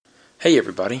Hey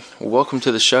everybody, welcome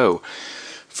to the show.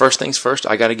 First things first,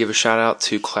 I got to give a shout out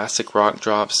to Classic Rock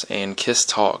Drops and Kiss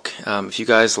Talk. If you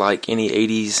guys like any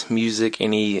 80s music,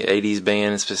 any 80s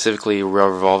band, specifically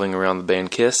revolving around the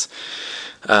band Kiss,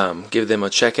 give them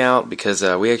a check out because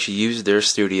we actually used their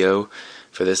studio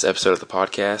for this episode of the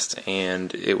podcast,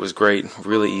 and it was great,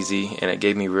 really easy, and it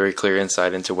gave me very clear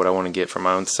insight into what I want to get from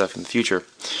my own stuff in the future.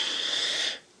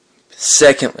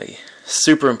 Secondly,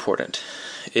 super important,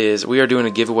 is we are doing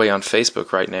a giveaway on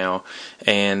Facebook right now,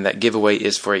 and that giveaway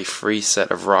is for a free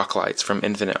set of rock lights from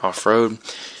Infinite Off-Road.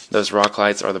 Those rock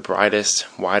lights are the brightest,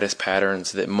 widest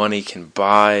patterns that money can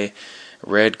buy,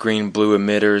 red, green, blue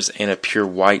emitters, and a pure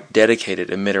white dedicated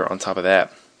emitter on top of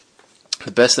that.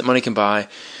 The best that money can buy,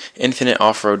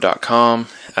 infiniteoffroad.com.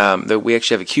 We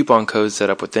actually have a coupon code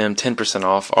set up with them, 10%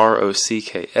 off,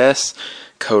 ROCKS,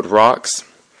 code ROCKS.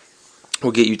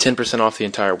 We'll get you 10% off the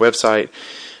entire website.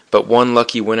 But one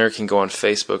lucky winner can go on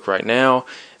Facebook right now.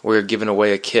 We're giving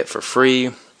away a kit for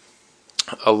free,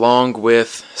 along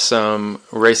with some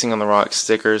Racing on the Rocks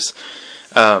stickers.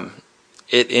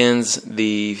 It ends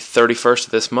the 31st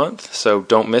of this month, so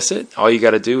don't miss it. All you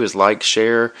got to do is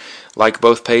share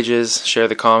both pages, share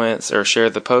the comments, or share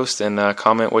the post, and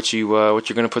comment what you're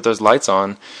going to put those lights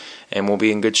on, and we'll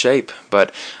be in good shape.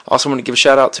 But I also want to give a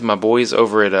shout out to my boys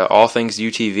over at All Things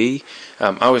UTV.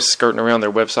 I was skirting around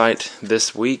their website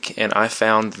this week, and I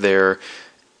found their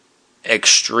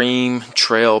Extreme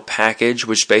Trail package,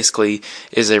 which basically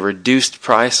is a reduced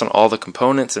price on all the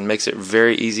components and makes it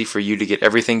very easy for you to get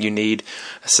everything you need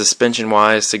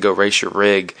suspension-wise to go race your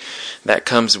rig. That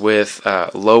comes with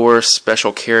lower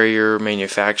special carrier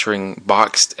manufacturing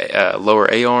boxed lower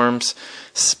A-arms,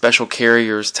 special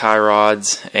carriers, tie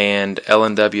rods, and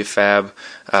L&W Fab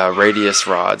radius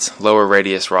rods, lower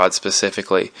radius rods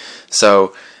specifically.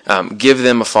 So give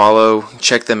them a follow,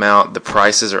 check them out. The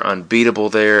prices are unbeatable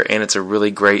there, and it's a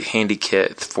really great handy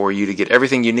kit for you to get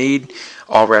everything you need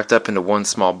all wrapped up into one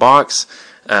small box,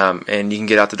 and you can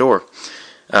get out the door.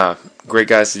 Great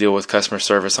guys to deal with. Customer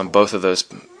service on both of those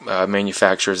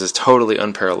manufacturers is totally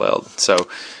unparalleled. So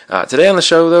today on the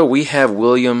show, though, we have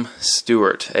Will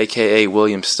Stewart, a.k.a.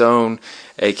 William Stone,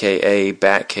 a.k.a.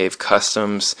 Batcave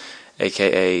Customs,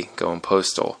 a.k.a. Goin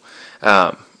Postal.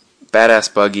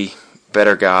 Badass buggy,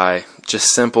 better guy, just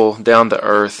simple, down to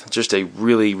earth, just a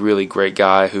really, really great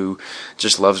guy who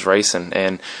just loves racing.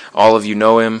 And all of you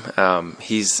know him.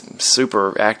 He's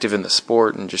super active in the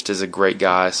sport and just is a great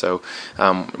guy. So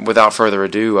without further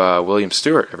ado, William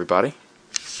Stewart, everybody.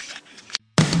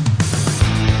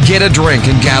 Get a drink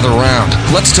and gather round.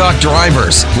 Let's talk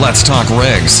drivers. Let's talk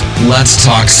rigs. Let's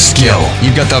talk skill.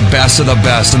 You've got the best of the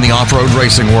best in the off-road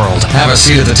racing world. Have a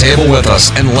seat at the table with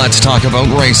us, and let's talk about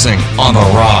racing on the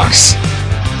rocks.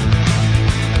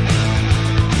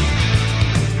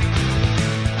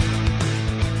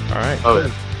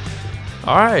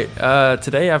 All right.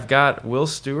 Today I've got Will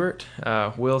Stewart,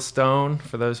 Will Stone,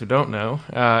 for those who don't know,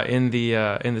 in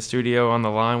the studio on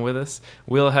the line with us.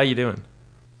 Will, how you doing?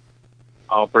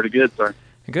 Oh, pretty good, sir.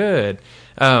 Good.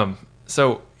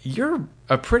 So you're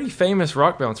a pretty famous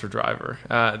rock bouncer driver.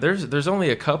 There's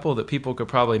only a couple that people could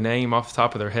probably name off the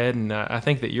top of their head, and I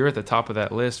think that you're at the top of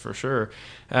that list for sure.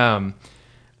 I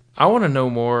want to know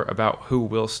more about who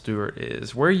Will Stewart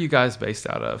is. Where are you guys based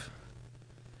out of?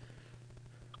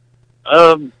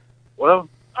 Well,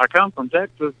 I come from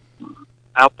Texas.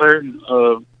 Out there,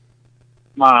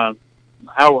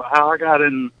 how I got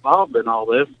involved in all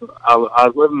this, I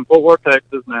was living in Fort Worth,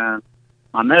 Texas, and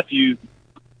my nephew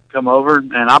come over,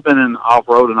 and I've been in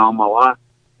off-roading all my life.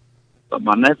 But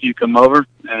my nephew come over,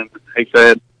 and he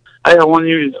said, "Hey, I want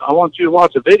you to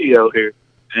watch a video here."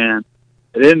 And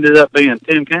it ended up being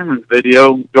Tim Cameron's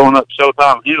video going up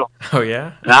Showtime Hill. Oh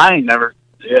yeah. And I ain't never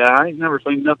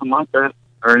seen nothing like that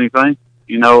or anything.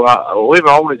 You know, we've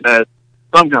always had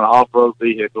some kind of off-road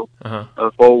vehicle,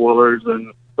 four-wheelers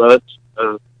and such.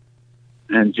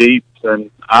 And Jeeps, and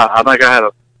I think I had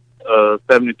a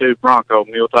 72 Bronco,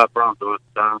 mule-type Bronco at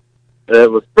the time.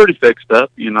 It was pretty fixed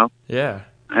up, you know. Yeah.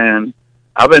 And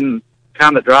I've been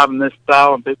kind of driving this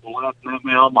style, and people laughing at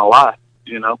me all my life,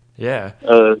 you know. Yeah.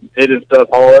 Hitting stuff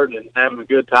hard and having a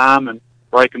good time and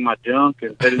breaking my junk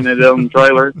and putting it on the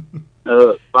trailer,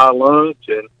 buy lunch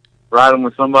and riding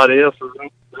with somebody else.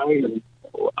 And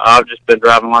I've just been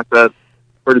driving like that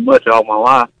pretty much all my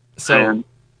life. So. And,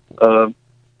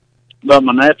 but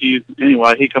my nephew,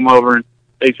 anyway, he come over and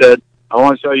he said, "I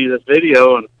want to show you this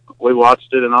video," and we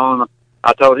watched it and all. And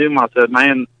I told him, I said,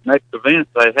 "Man, next event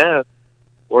they have,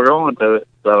 we're going to it."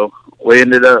 So we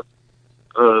ended up,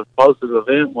 closest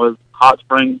event was Hot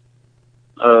Springs,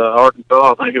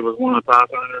 Arkansas. I think it was one of the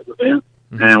 500 events.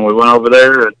 Mm-hmm. And we went over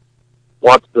there and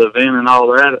watch the event and all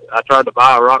that. I tried to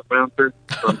buy a rock bouncer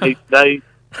from each day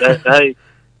that day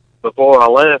before I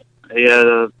left. He had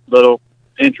a little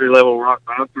entry-level rock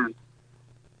bouncer.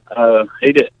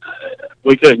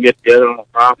 We couldn't get together on a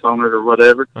price on it or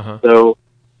whatever. So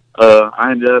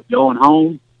I ended up going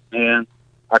home, and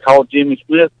I called Jimmy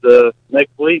Smith the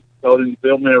next week, told him to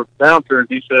build me a bouncer, and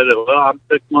he said, well, I'm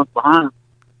 6 months behind.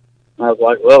 And I was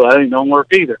like, well, that ain't gonna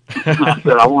work either. I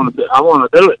said, I want to do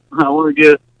it. I want to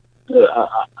get,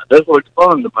 this looks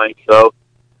fun to me. So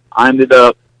I ended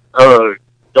up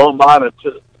going by a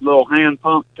little hand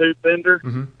pump tube bender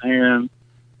and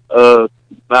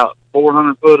about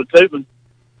 400 foot of tubing,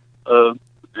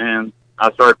 and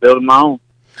I started building my own.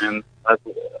 And I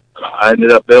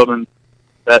ended up building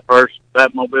that first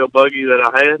Batmobile buggy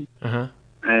that I had,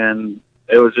 and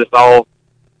it was just all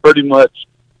pretty much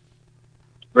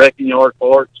wrecking yard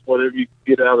parts, whatever you could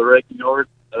get out of the wrecking yard,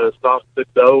 stock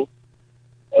 6.0,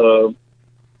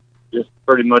 just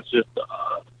pretty much just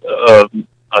a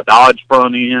Dodge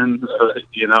front end.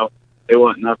 It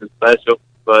wasn't nothing special,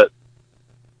 but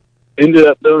ended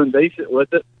up doing decent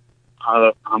with it.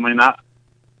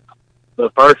 The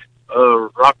first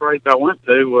rock race I went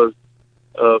to was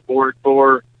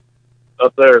 4x4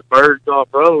 up there at Birds Off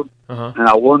Road, and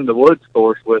I won the woods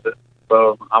course with it.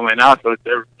 So, I took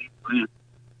everything.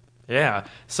 Yeah.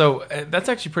 So that's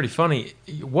actually pretty funny.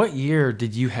 What year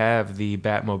did you have the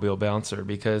Batmobile bouncer?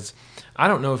 Because I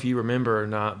don't know if you remember or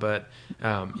not, but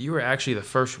you were actually the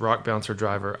first rock bouncer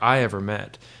driver I ever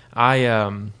met.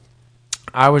 I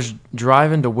was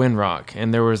driving to Windrock,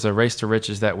 and there was a Race to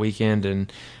Riches that weekend, and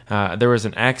there was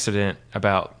an accident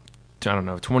about,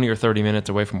 20 or 30 minutes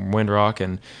away from Windrock,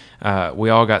 and we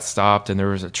all got stopped, and there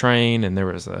was a train, and there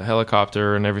was a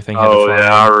helicopter, and everything had to fly.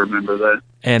 Yeah, I remember that.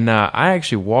 And I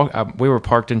actually we were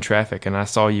parked in traffic, and I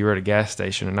saw you were at a gas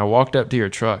station, and I walked up to your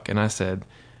truck, and I said,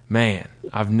 man,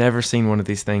 I've never seen one of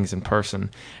these things in person.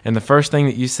 And the first thing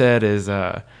that you said is,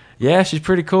 yeah, she's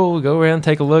pretty cool. Go around,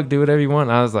 take a look, do whatever you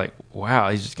want. And I was like, wow,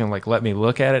 he's just gonna let me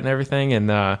look at it and everything.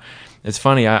 And it's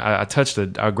funny. I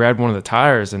grabbed one of the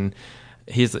tires, and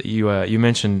you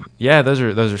mentioned, yeah, those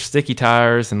are sticky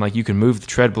tires, and you can move the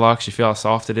tread blocks. You feel how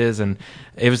soft it is, and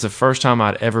it was the first time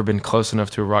I'd ever been close enough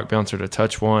to a rock bouncer to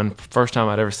touch one. First time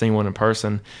I'd ever seen one in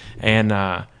person,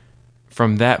 and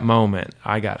from that moment,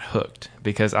 I got hooked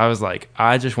because I was like,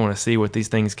 I just want to see what these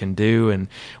things can do. And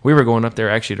we were going up there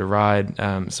actually to ride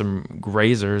some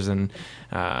grazers, and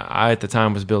I at the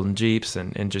time was building Jeeps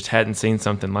and just hadn't seen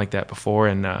something like that before,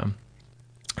 and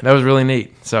that was really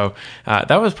neat. So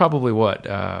that was probably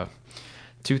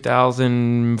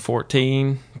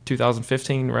 2014,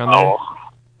 2015, around there?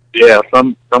 Yeah,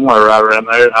 somewhere right around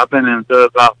there. I've been into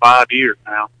it about 5 years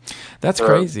now. That's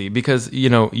crazy because,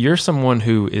 you're someone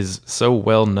who is so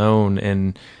well known,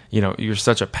 and, you're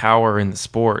such a power in the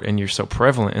sport, and you're so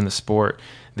prevalent in the sport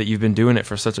that you've been doing it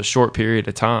for such a short period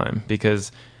of time.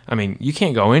 Because, you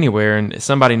can't go anywhere and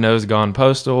somebody knows Goin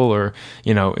Postal, or,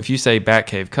 if you say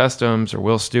Batcave Customs or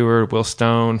Will Stewart, Will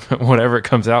Stone, whatever it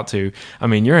comes out to,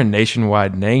 you're a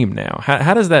nationwide name now.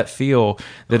 How does that feel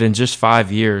that in just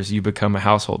 5 years you become a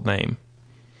household name?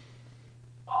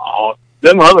 Oh,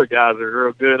 them other guys are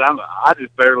real good. I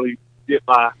just barely get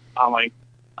by. I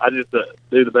just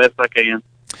do the best I can.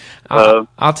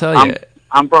 I'll tell you.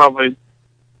 I'm probably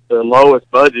the lowest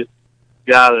budget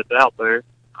guy that's out there.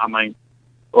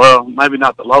 Well, maybe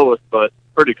not the lowest, but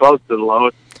pretty close to the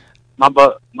lowest. My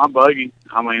buggy,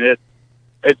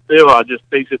 it's still, I just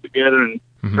piece it together and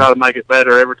try to make it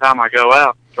better every time I go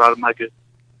out. Try to make it,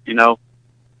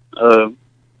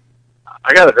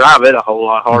 I got to drive it a whole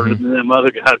lot harder than them other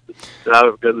guys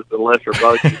drive because it's a lesser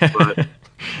buggy. But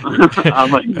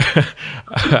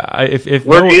if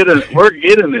we're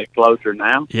getting it closer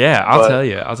now. Yeah, I'll tell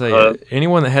you.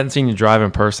 Anyone that hadn't seen you drive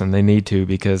in person, they need to,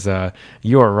 because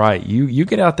you are right. You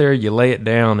get out there, you lay it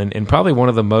down, and probably one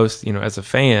of the most, as a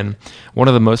fan, one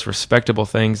of the most respectable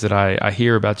things that I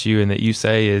hear about you and that you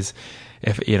say is,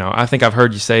 I think I've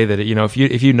heard you say that,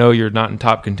 if you know you're not in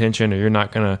top contention, or you're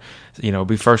not going to,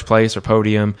 be first place or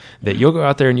podium, that you'll go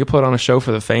out there and you'll put on a show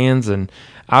for the fans. And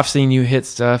I've seen you hit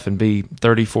stuff and be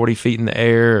 30, 40 feet in the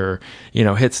air, or,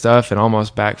 hit stuff and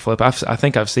almost backflip. I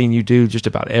think I've seen you do just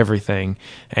about everything.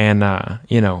 And,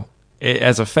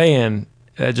 as a fan,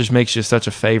 that just makes you such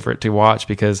a favorite to watch,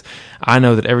 because I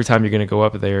know that every time you're going to go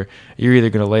up there, you're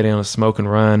either going to lay down a smoke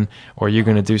and run, or you're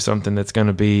going to do something that's going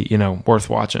to be,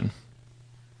 worth watching.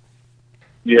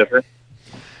 Yes, sir.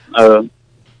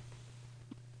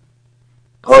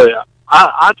 Oh yeah.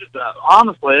 I just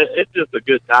honestly, it's just a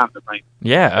good time to me.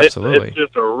 Yeah, absolutely. It's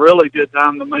just a really good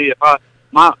time to me. If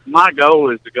my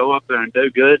goal is to go up there and do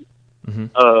good.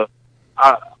 If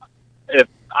if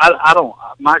I don't,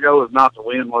 my goal is not to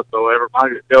win whatsoever. My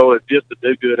goal is just to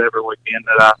do good every weekend.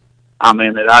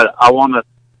 I want to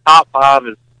top five.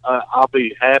 Is I'll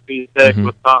be happy heck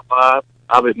with top five.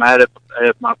 I'll be mad at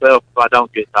myself if I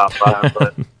don't get top five.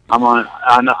 But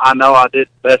I know I did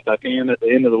the best I can at the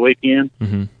end of the weekend,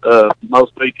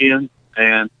 most weekends,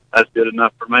 and that's good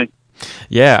enough for me.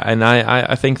 Yeah, and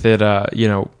I think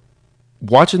that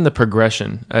watching the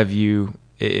progression of you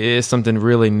is something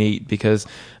really neat, because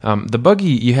the buggy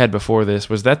you had before this,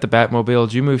 was that the Batmobile?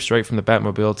 Did you move straight from the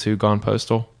Batmobile to Goin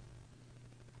Postal?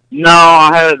 No,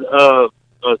 I had a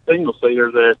single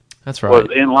seater that was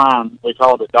in line. We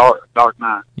called it Dark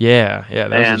Knight. Yeah, that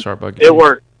was a sharp buggy. It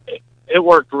worked. It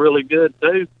worked really good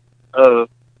too,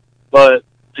 but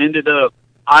ended up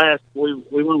we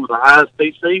went with a high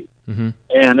speed seat,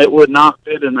 and it would not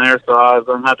fit in there, so I was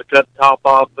gonna have to cut the top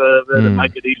off of it and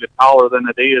make it even taller than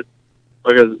it is,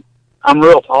 because I'm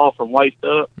real tall from waist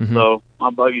up, so my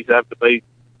buggies have to be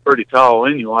pretty tall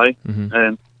anyway.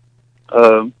 And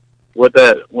with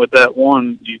that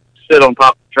one, you sit on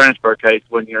top of the transfer case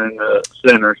when you're in the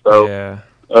center, so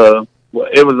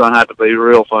it was gonna have to be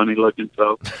real funny looking.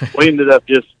 So we ended up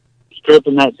just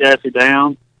stripping that chassis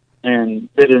down and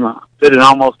fitting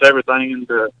almost everything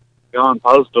into Goin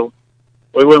Postal.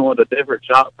 We went with a different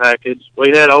shop package. We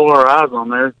had ORIs on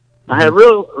there. I had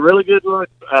really good luck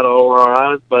out of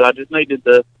ORIs, but I just needed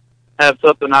to have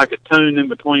something I could tune in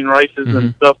between races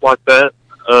and stuff like that.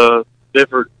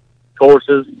 Different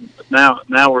courses. Now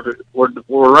we're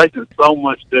racing so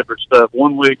much different stuff.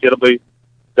 One week it'll be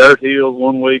dirt hills.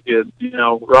 One week it's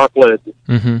rock ledges.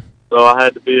 So I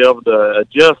had to be able to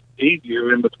adjust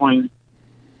easier in between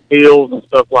hills and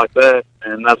stuff like that,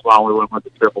 and that's why we went with the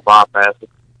triple bypass.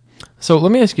 So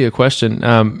let me ask you a question.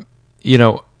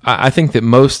 I think that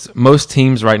most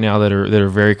teams right now that are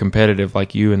very competitive,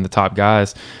 like you and the top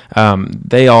guys,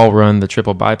 they all run the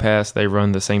triple bypass. They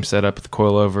run the same setup with the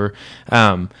coilover.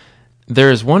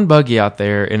 There is one buggy out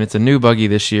there, and it's a new buggy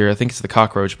this year. I think it's the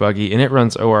Cockroach buggy, and it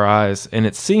runs ORIs. And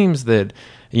it seems that,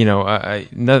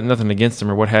 nothing against them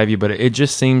or what have you, but it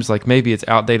just seems like maybe it's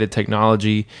outdated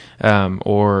technology,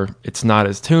 or it's not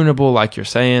as tunable, like you're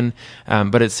saying.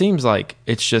 But it seems like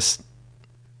it's just,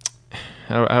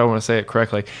 I don't want to say it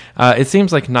correctly. It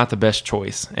seems like not the best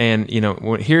choice. And,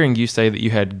 hearing you say that you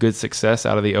had good success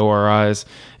out of the ORIs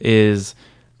is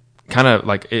kind of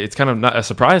like, it's kind of not a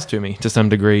surprise to me to some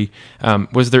degree.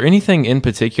 Was there anything in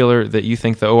particular that you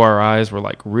think the ORIs were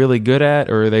like really good at,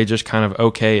 or are they just kind of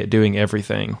okay at doing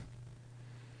everything?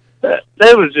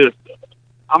 They was just,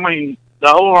 the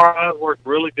ORIs worked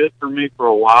really good for me for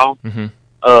a while.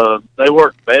 They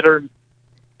work better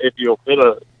if you'll fit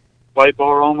a sway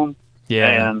bar on them.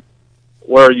 Yeah. And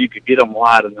where you could get them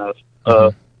light enough.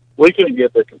 We couldn't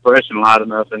get the compression light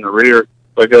enough in the rear,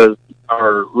 because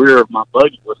our rear of my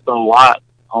buggy was so light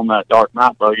on that Dark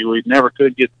Knight buggy. We never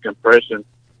could get the compression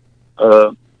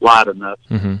light enough.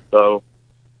 So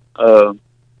I'm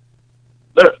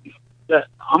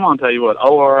going to tell you what,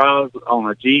 ORIs on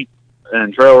a Jeep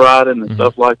and trail riding and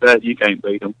stuff like that, you can't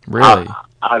beat them. Really?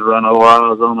 I'd run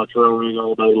ORIs on a trail rig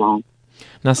all day long.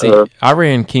 Now, see, I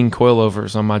ran King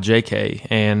coilovers on my JK,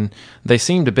 and they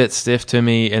seemed a bit stiff to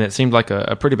me, and it seemed like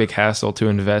a pretty big hassle to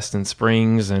invest in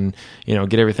springs and,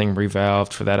 get everything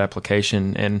revalved for that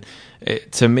application. And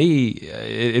to me,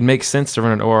 it makes sense to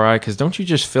run an ORI, because don't you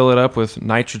just fill it up with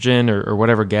nitrogen or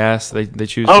whatever gas they choose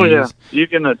to use? Oh, yeah. You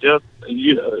can adjust,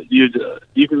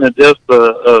 you can adjust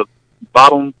the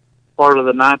bottom part of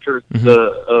the nitrogen,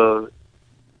 the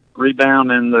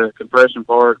rebound and the compression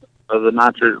part of the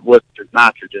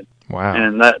nitrogen. Wow.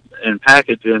 And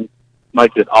packaging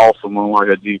makes it awesome on like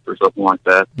a Jeep or something like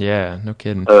that. Yeah, no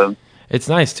kidding. It's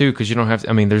nice too, because you don't have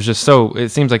to, there's just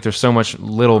it seems like there's so much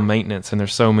little maintenance, and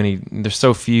there's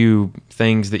so few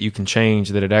things that you can change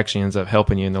that it actually ends up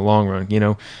helping you in the long run.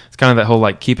 It's kind of that whole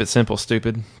like keep it simple,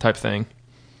 stupid type thing.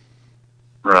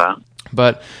 Right.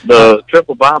 But the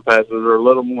triple bypasses are a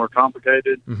little more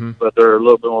complicated, but they're a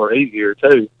little bit more easier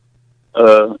too.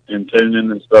 In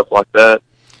tuning and stuff like that.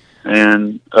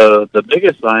 And the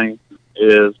biggest thing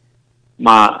is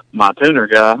my tuner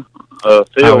guy,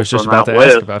 Phil. I was just about to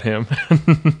ask about him.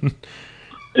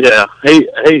 Yeah,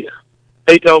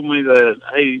 he told me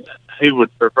that he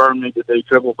would prefer me to do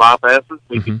triple bypasses.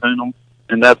 We could tune them,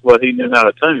 and that's what he knew how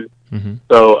to tune.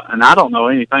 So, and I don't know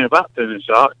anything about tuning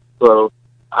shocks, so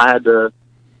I had to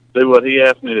do what he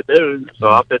asked me to do. So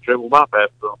I put triple bypasses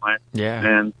on there. Yeah,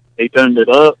 and he tuned it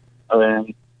up.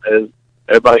 And as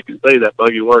everybody can see, that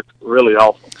buggy works really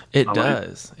awesome. It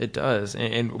does.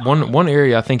 And one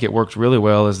area I think it worked really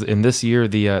well is in this year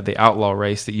the Outlaw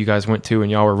race that you guys went to,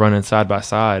 and y'all were running side by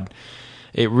side.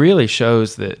 it really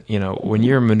shows that, when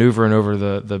you're maneuvering over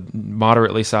the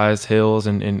moderately sized hills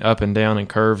and up and down and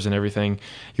curves and everything,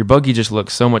 your buggy just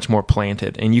looks so much more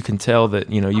planted, and you can tell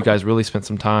that, you guys really spent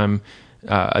some time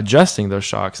adjusting those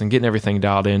shocks and getting everything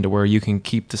dialed in to where you can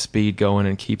keep the speed going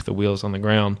and keep the wheels on the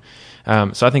ground.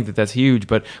 So I think that that's huge.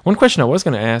 But one question I was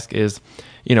going to ask is,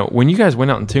 when you guys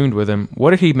went out and tuned with him,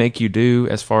 what did he make you do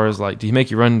as far as, like, did he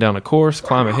make you run down a course,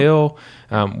 climb a hill?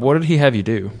 What did he have you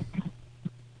do?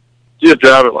 Just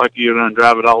drive it like you're going to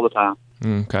drive it all the time.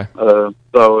 Okay.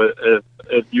 So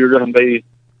if you're going to be,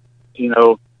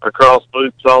 across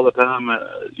loops all the time,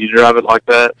 you drive it like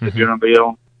that. Mm-hmm. If you're going to be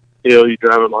on hill, you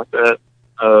drive it like that.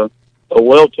 A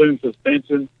well-tuned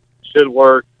suspension should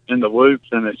work in the whoops,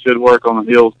 and it should work on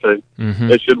the hills too.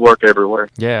 Mm-hmm. It should work everywhere.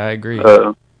 Yeah, I agree.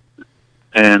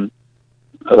 And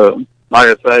like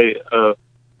I say,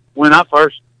 when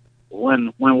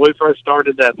we first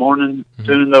started that morning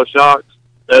tuning those shocks,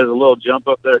 there's a little jump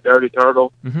up there, Dirty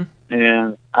Turtle,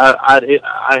 and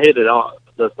I hit it all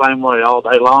the same way all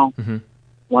day long.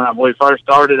 When we first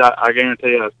started, I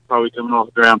guarantee I was probably coming off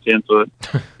the ground 10 foot,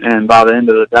 and by the end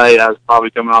of the day, I was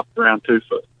probably coming off the ground 2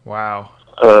 foot. Wow.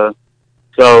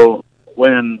 So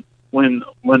when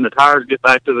the tires get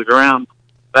back to the ground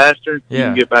faster, you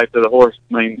can get back to the horse.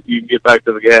 You can get back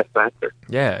to the gas faster.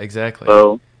 Yeah, exactly.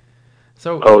 So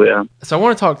yeah. So I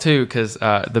want to talk too, because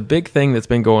the big thing that's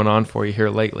been going on for you here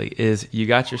lately is you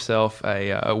got yourself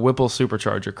a Whipple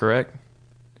supercharger, correct?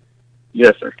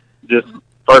 Yes, sir. Just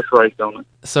first race on it.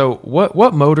 So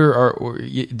what motor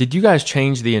did you guys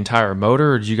change the entire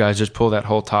motor, or did you guys just pull that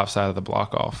whole top side of the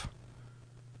block off?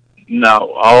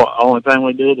 No, only thing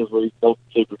we did is we built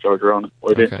the supercharger on it.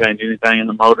 We didn't change anything in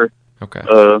the motor. Okay.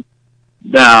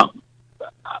 Now,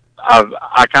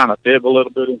 I kind of fib a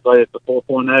little bit and say it's a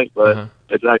 4.8, but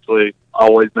it's actually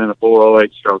always been a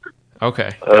 408 stroker.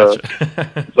 Okay,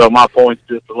 gotcha. So my point's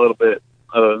just a little bit,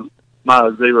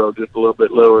 my zero just a little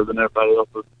bit lower than everybody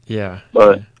else's. Yeah.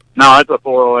 But no, it's a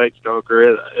 408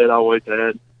 stroker. It always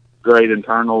had great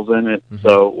internals in it,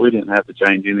 so we didn't have to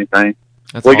change anything.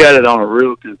 We got it on a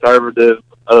real conservative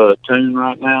tune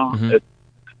right now.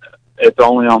 It's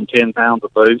only on 10 pounds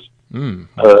of boost.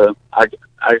 I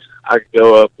could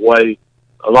go up way.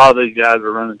 A lot of these guys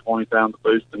are running 20 pounds of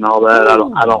boost and all that.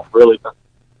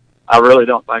 I really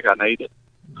don't think I need it.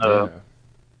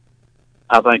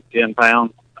 I think 10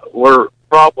 pounds. We're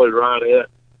probably right at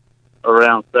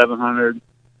around 700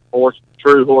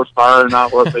 true horsepower,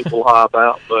 not what people lie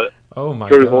about, but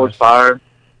true horsepower.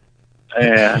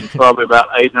 And probably about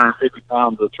 850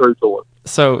 pounds of true torque.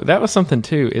 So that was something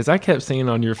too, is I kept seeing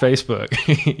on your Facebook,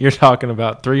 you're talking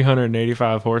about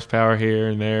 385 horsepower here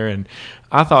and there, and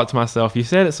I thought to myself, you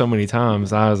said it so many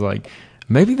times, I was like,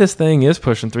 maybe this thing is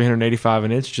pushing 385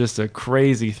 and it's just a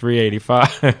crazy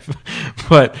 385.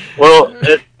 But well,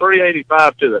 it's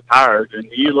 385 to the tires,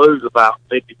 and you lose about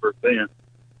 50%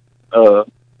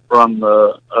 from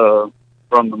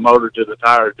the motor to the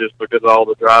tires just because of all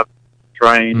the drive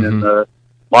train and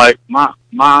like my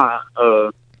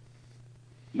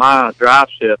drive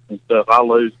shafts and stuff. I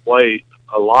lose weight,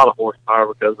 a lot of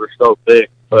horsepower because they're so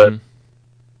thick, but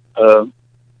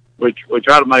we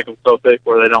try to make them so thick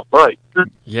where they don't break.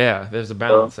 Yeah, there's a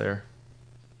balance there.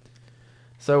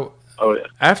 So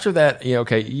after that,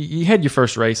 you had your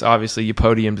first race. Obviously, you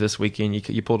podiumed this weekend.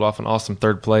 You pulled off an awesome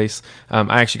third place.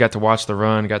 I actually got to watch the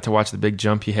run, got to watch the big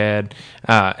jump you had.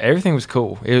 Everything was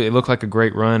cool. It looked like a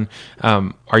great run.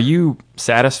 Are you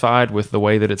satisfied with the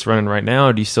way that it's running right now,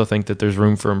 or do you still think that there's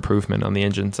room for improvement on the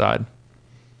engine side?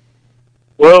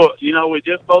 Well, we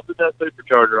just bolted that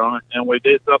supercharger on it, and we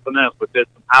did something else. We did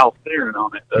some house steering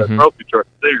on it, trophy truck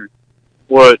steering,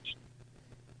 which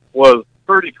was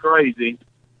pretty crazy.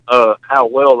 How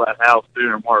well that house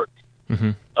steering works.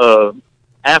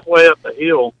 Halfway up the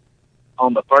hill,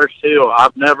 on the first hill,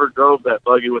 I've never drove that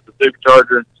buggy with the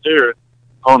supercharger and steer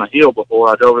on a hill before.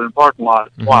 I drove it in the parking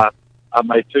lot twice. I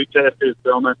made 2 test hits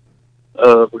on it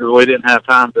because we didn't have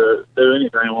time to do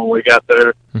anything when we got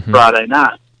there Friday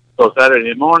night. So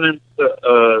Saturday morning,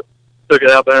 took it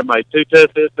out there, made 2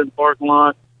 test hits in the parking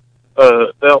lot,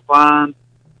 felt fine.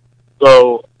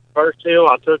 So first hill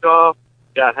I took off,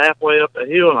 got halfway up the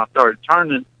hill, and I started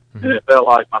turning, and it felt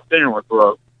like my steering was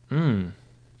broke.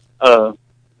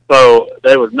 So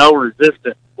there was no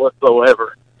resistance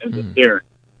whatsoever in the steering.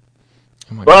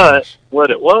 But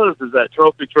what it was is that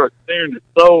trophy truck steering is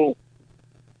so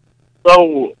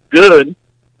good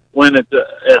when it's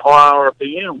at high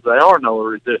RPMs, there are no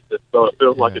resistance, so it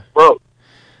feels like it's broke.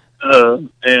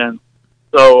 And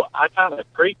so I kind of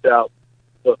creeped out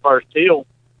the first hill,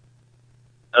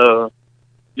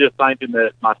 just thinking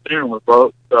that my steering was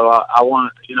broke. So I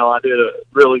wanted, I did a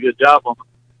really good job on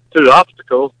the 2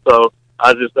 obstacles. So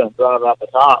I just didn't drive out the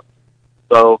top.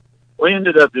 So we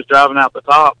ended up just driving out the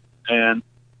top. And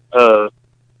for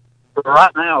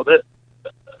right now, this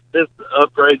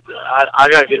upgrade, I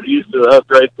got to get used to the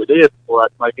upgrades we did before I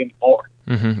can make any more.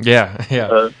 Mm-hmm.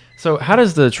 Yeah. So how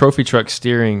does the trophy truck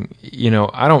steering,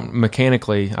 I don't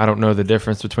know the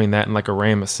difference between that and like a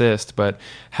Ram Assist, but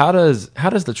how does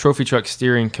the trophy truck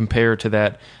steering compare to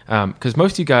that? Because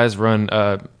most of you guys run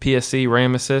PSC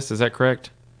Ram Assist, is that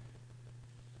correct?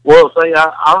 Well, say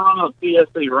I run a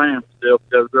PSC Ram still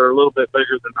because they're a little bit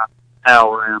bigger than a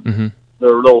Hal Ram. Mm-hmm.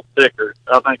 They're a little thicker.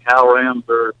 I think Hal Rams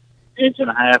are 1.5 inch,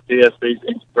 PSC's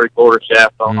 1.75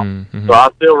 shaft on them. Mm-hmm. So I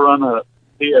still run a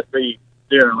PSC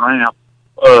steering Ram.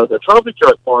 The trophy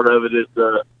truck part of it is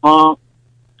the pump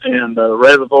and the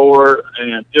reservoir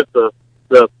and just the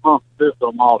pump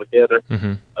system all together.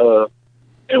 Mm-hmm.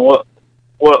 And what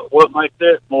makes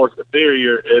it more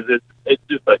superior is it's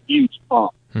just a huge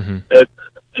pump. Mm-hmm.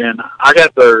 And I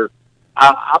got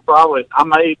I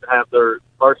may have their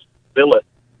first billet,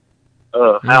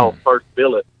 Hal's first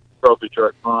billet trophy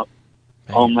truck pump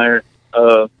on there.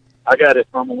 I got it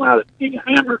from them out at King of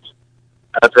Hammers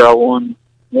after I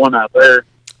won out there.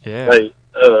 Yeah.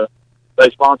 They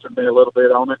sponsored me a little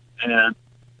bit on it, and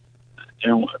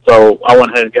so I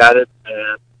went ahead and got it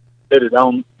and fitted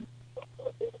on.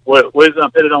 We was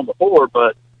gonna fit it on before,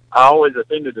 but I always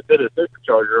intended to fit a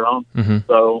supercharger on. Mm-hmm.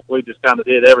 So we just kind of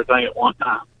did everything at one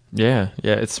time. Yeah.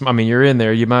 You're in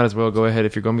there. You might as well go ahead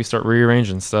if you're going to start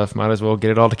rearranging stuff. Might as well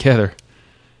get it all together.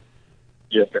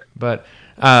 Yes, sir. But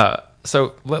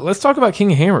so let's talk about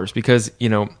King of Hammers because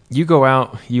you go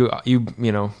out, you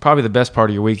probably the best part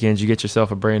of your weekends, you get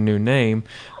yourself a brand new name,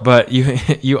 but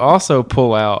you also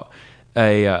pull out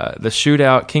the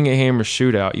shootout, King of Hammers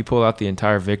shootout. You pull out the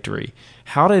entire victory.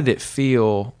 How did it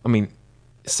feel? I mean,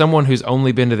 someone who's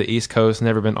only been to the East Coast,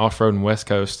 never been off-road in West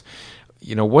Coast,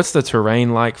 what's the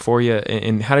terrain like for you,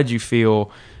 and how did you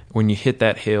feel when you hit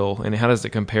that hill, and how does it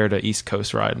compare to East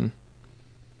Coast riding?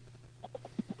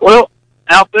 Well,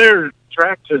 out there,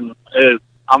 traction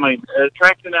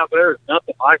traction out there is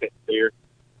nothing like it here.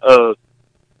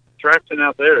 Traction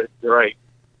out there is great.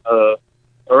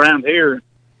 Around here,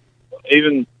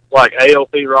 even like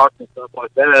ALP rocks and stuff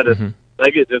like that, Mm-hmm.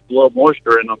 they get just a little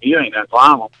moisture in them. You ain't gonna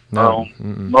climb them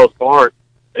Mm-mm. most part,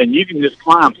 and you can just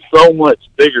climb so much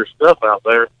bigger stuff out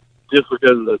there just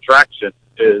because of the traction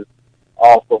is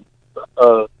awesome.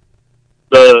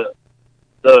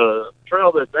 The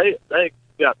trail that they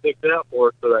got picked out for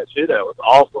us for that shootout was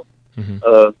awesome.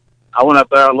 Mm-hmm. I went up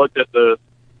there, I looked at the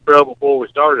trail before we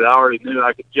started. I already knew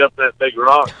I could jump that big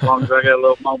rock as long as I got a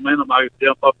little momentum. I could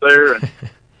jump up there and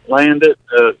land it.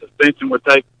 Suspension would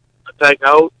take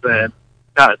hold and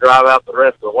kind of drive out the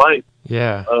rest of the way.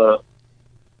 Yeah.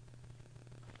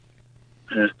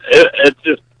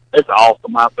 It's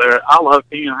awesome out there. I love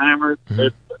King of Hammers.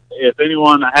 Mm-hmm. If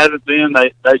anyone hasn't been,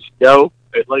 they should go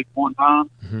at least one time.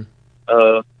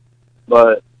 Mm-hmm.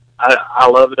 But I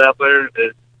love it out there.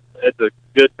 It's a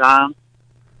good time.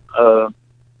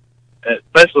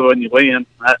 Especially when you win.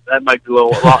 That makes it a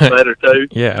lot better too.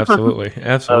 Yeah, absolutely.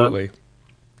 Absolutely.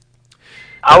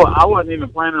 I wasn't even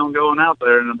planning on going out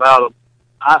there, and about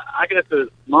I guess a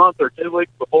month or 2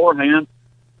 weeks beforehand,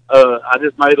 I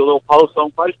just made a little post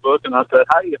on Facebook, and I said,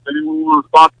 "Hey, if anyone wants to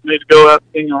sponsor me to go out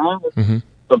to King of Hammers, Mm-hmm.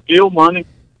 some fuel money,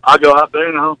 I'll go out there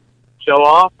and I'll show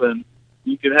off, and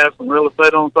you can have some real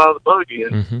estate on the side of the buggy."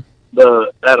 And Mm-hmm.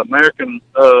 that American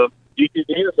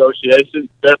UTV Association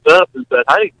stepped up and said,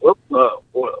 "Hey,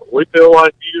 we feel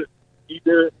like you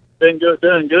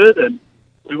doing good, and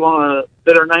we want to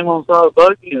put our name on the side of the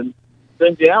buggy and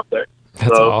send you out there."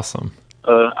 That's awesome.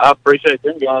 I appreciate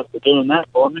them guys for doing that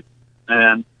for me,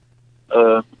 and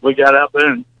we got out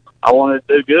there, and I wanted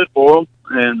to do good for them,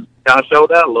 and kind of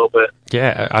showed out a little bit.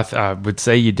 Yeah, I would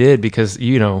say you did because,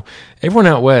 everyone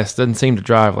out west doesn't seem to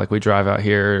drive like we drive out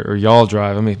here, or y'all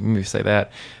drive. Let me say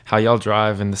that. How y'all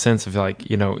drive in the sense of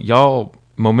y'all,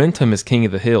 momentum is king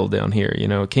of the hill down here.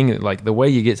 The way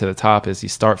you get to the top is you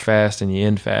start fast and you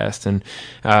end fast. And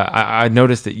I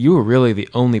noticed that you were really the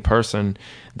only person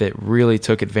that really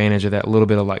took advantage of that little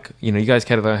bit of you guys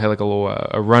kind of had like a little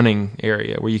a running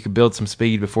area where you could build some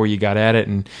speed before you got at it,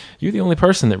 and you're the only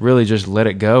person that really just let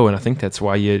it go. And I think that's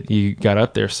why you got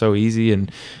up there so easy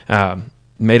and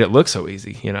made it look so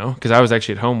easy, because I was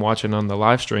actually at home watching on the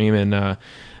live stream, and man,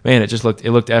 it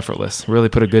looked effortless. Really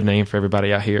put a good name for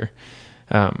everybody out here.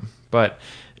 But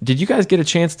did you guys get a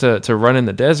chance to run in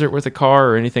the desert with a car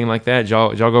or anything like that? Did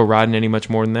y'all go riding any much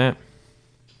more than that?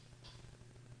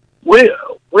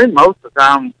 We most of the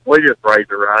time we just ride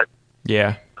to ride.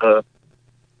 Yeah.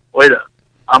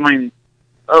 I mean,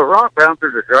 rock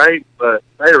bouncers are great, but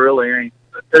they really ain't,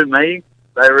 to me,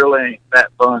 they really ain't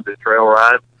that fun to trail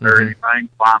ride or anything,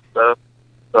 climb stuff.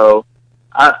 So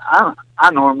I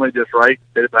normally just race,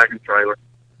 get it back in the trailer.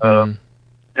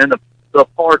 And the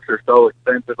parts are so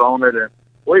expensive on it, and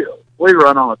we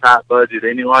run on a tight budget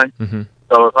anyway.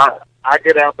 So if I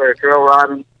get out there trail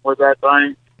riding with that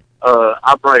thing,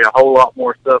 I break a whole lot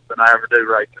more stuff than I ever do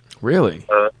racing. Really?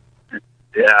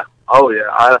 Yeah. Oh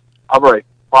yeah. I break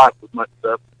twice as much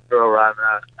stuff trail riding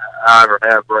I ever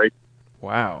have racing.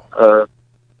 Wow.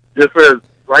 Just as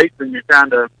racing, you're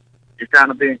kind of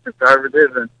being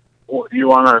conservative, and you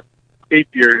want to keep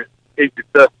your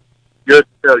stuff good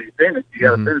until you finish. You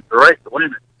got to finish the race to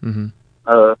win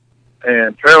it.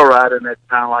 And trail riding, it's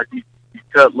kind of like you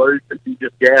cut loose and you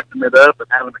just gassing it up and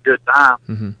having a good time.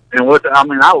 And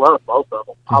I love both of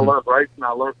them. I love racing.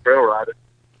 I love trail riding,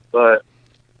 but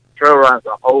trail riding's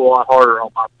a whole lot harder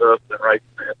on my stuff than racing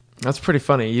is. That's pretty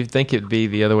funny. You'd think it'd be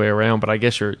the other way around, but I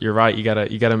guess you're right. You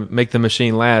gotta make the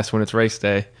machine last when it's race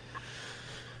day.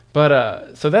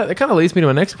 But so that kind of leads me to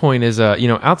my next point is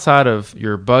outside of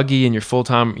your buggy and your full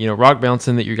time rock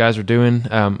bouncing that you guys are doing,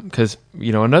 because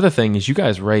another thing is you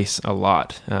guys race a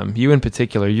lot. You in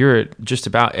particular, you're at just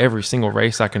about every single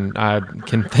race I can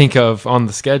think of on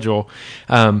the schedule.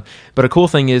 But a cool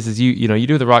thing is you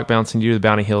do the rock bouncing, you do the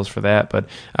Bounty Hills for that, but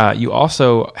you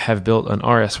also have built an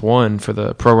RS1 for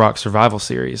the Pro Rock Survival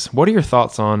Series. What are your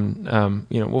thoughts on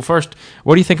well, first,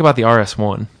 what do you think about the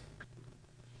RS1?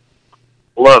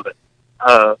 Love it.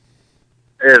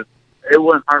 It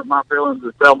wouldn't hurt my feelings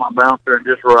to sell my bouncer and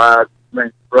just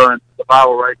run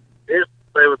survival races if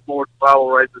there was more survival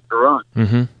races to run.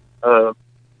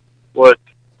 Which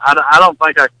I don't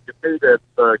think I could compete at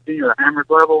King of the Hammers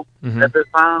level at this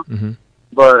time.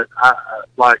 But I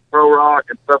like Pro Rock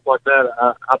and stuff like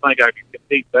that. I think I could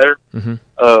compete there.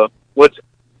 Which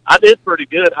I did pretty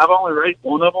good. I've only raced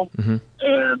one of them,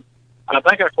 and I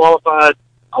think I qualified.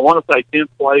 I want to say 10th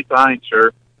place. I ain't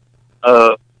sure.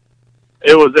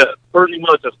 It was pretty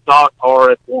much a stock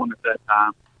RS1 at that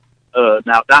time.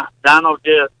 Now, Dino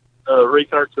Jet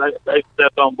Research, they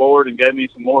stepped on board and gave me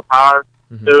some more power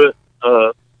to it,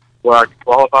 where I could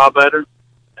qualify better.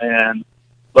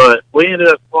 But we ended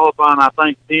up qualifying, I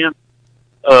think,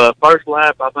 10th. First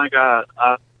lap, I think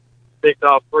I picked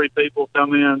off 3 people,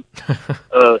 come in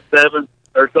 7th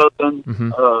or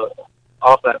something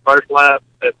off that first lap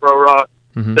at Pro Rock.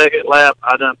 Second lap,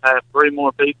 I done passed 3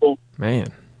 more people. Man.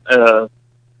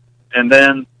 And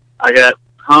then I got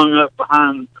hung up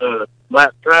behind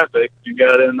lap traffic and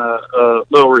got in a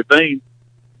little ravine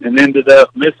and ended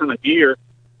up missing a gear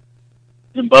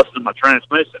and busting my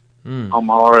transmission on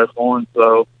my RS1.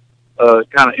 So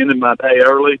kind of ended my day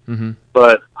early.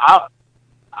 But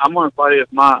I'm going to say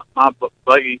if my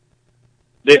buggy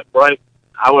didn't break,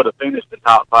 I would have finished the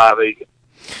top 5 easy.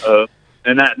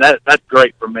 And that's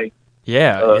great for me.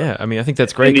 Yeah. I mean, I think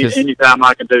that's great. Anytime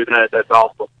I can do that, that's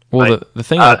awesome. Well, the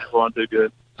thing I just want to do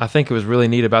good. I think it was really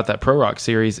neat about that Pro Rock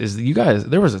series is you guys,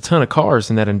 there was a ton of cars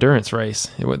in that endurance race.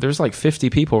 There's like 50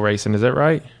 people racing. Is that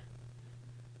right?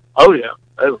 Oh, yeah.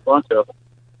 There's a bunch of them.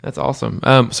 That's awesome.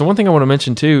 So one thing I want to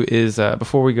mention, too, is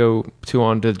before we go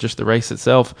on to just the race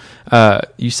itself,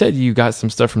 you said you got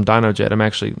some stuff from DynoJet. I'm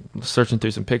actually searching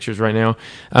through some pictures right now.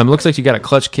 Looks like you got a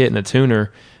clutch kit and a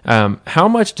tuner. How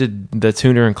much did the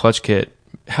tuner and clutch kit,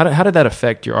 how did that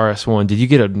affect your RS1? Did you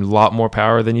get a lot more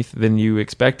power than you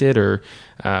expected, or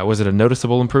was it a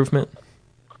noticeable improvement?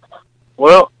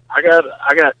 Well, I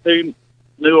got 2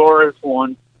 new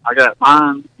RS1s. I got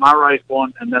my race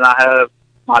one, and then I have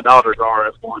my daughter's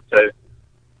RS1 too.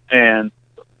 And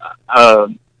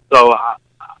so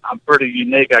I'm pretty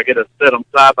unique. I get to set them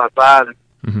side by side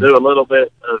and do a little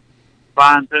bit of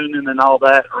fine tuning and all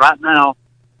that. Right now,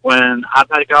 when I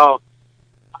take off,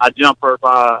 I jump her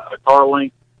by a car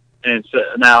length, and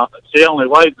now she only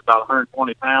weighs about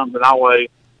 120 pounds, and I weigh,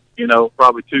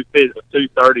 probably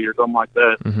 230 or something like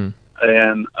that.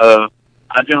 And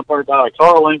I jump her by a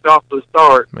car length off the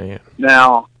start. Man.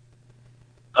 Now,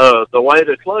 the way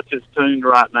the clutch is tuned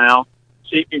right now,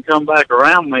 she can come back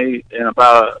around me in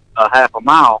about a half a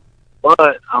mile.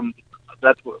 But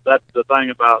that's the thing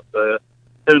about the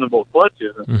tunable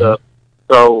clutches and stuff.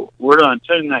 So we're going to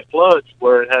tune that clutch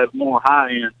where it has more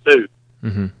high end too,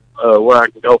 where I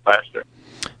can go faster.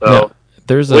 So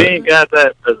we ain't got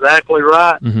that exactly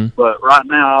right, but right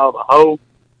now out of the hole,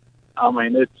 I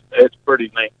mean, it's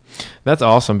pretty neat. That's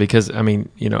awesome because, I mean,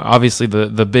 obviously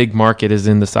the big market is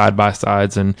in the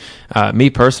side-by-sides, and me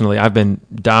personally, I've been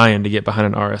dying to get behind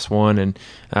an RS1, and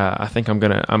I think I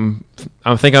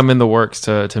think I'm in the works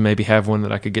to maybe have one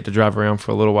that I could get to drive around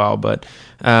for a little while, but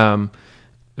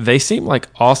they seem like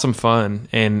awesome fun,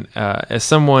 and as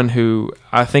someone who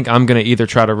I think I'm going to either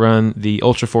try to run the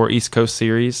Ultra 4 East Coast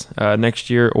Series next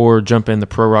year or jump in the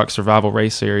Pro Rock Survival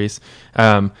Race Series,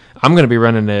 I'm going to be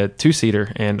running a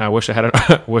two-seater, and I wish I had an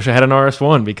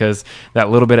RS1 because that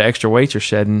little bit of extra weight you're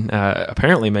shedding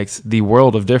apparently makes the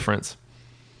world of difference.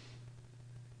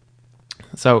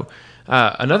 So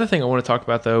another thing I want to talk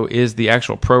about, though, is the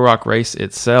actual Pro Rock race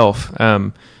itself.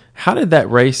 How did that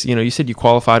race, you said you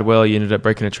qualified well, you ended up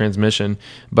breaking a transmission,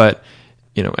 but,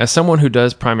 as someone who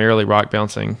does primarily rock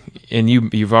bouncing, and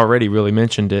you've already really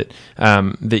mentioned it,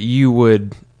 that you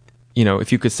would,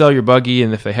 if you could sell your buggy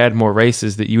and if they had more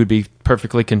races, that you would be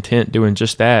perfectly content doing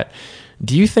just that.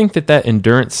 Do you think that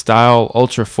endurance style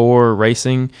Ultra 4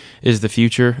 racing is the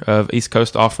future of East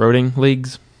Coast off-roading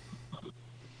leagues?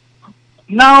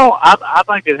 No, I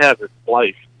think it has its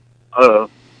place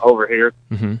over here.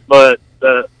 Mm-hmm. But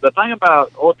the thing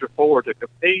about Ultra 4, to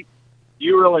compete,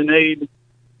 you really need,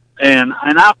 and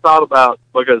I've thought about,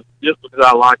 because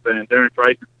I like the endurance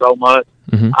racing so much,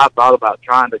 mm-hmm. I thought about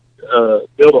trying to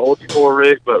build an Ultra 4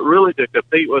 rig, but really to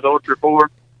compete with Ultra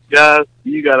 4 guys,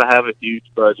 you got to have a huge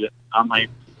budget. I mean,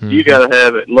 mm-hmm. you got to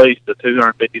have at least a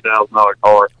 $250,000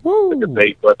 car Woo. to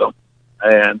compete with them.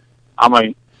 And I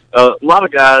mean, a lot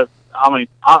of guys. I mean,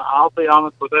 I'll be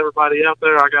honest with everybody out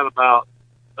there. I got about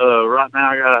right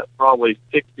now. I got probably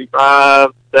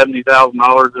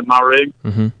 $70,000 in my rig.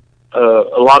 Mm-hmm.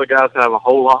 A lot of guys have a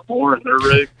whole lot more in their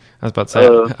rig. I was about to say,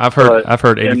 I've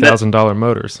heard $80,000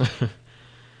 motors.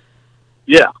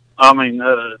 Yeah, I mean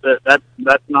that's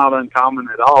not uncommon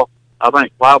at all. I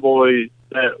think Plowboy,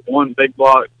 that one big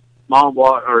block, small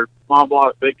block,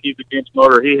 big cubic inch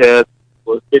motor he had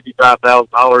was $55,000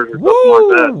 or something like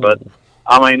that. But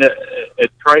I mean,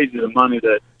 it's crazy the money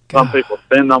that some people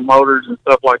spend on motors and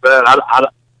stuff like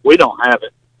that. We don't have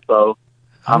it, so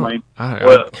I mean,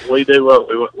 we do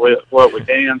what we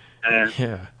can. And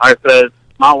like I said,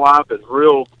 my wife is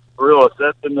real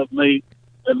accepting of me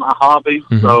and my hobby.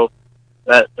 Mm-hmm. So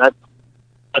that's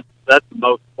the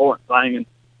most important thing. And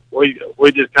we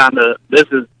just this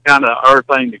is kind of our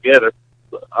thing together,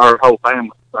 our whole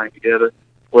family thing together.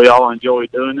 We all enjoy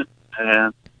doing it,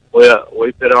 and we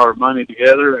put our money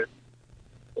together, and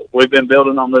we've been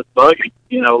building on this buggy,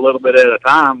 a little bit at a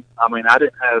time. I mean, I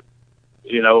didn't have,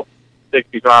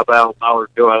 $65,000 to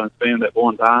go out and spend at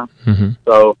one time. Mm-hmm.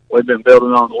 So we've been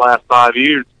building on the last 5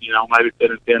 years, maybe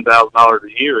spending $10,000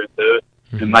 a year into it,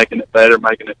 mm-hmm. and making it better.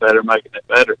 But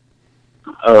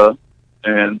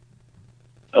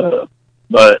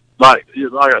like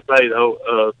I say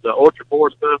though, the Ultra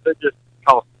 4 stuff, it just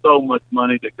costs so much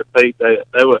money to compete. There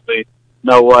would be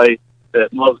no way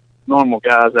that most normal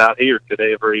guys out here could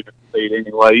ever even compete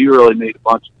anyway. You really need a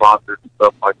bunch of sponsors and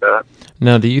stuff like that.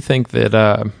 Now, do you think that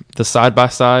the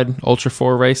side-by-side Ultra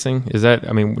 4 racing,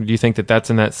 do you think that that's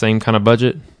in that same kind of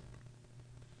budget?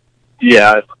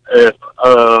 Yeah, if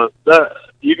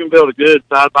you can build a good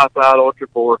side-by-side Ultra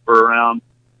 4 for around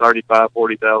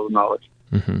 $35,000-$40,000.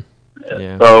 Mm-hmm.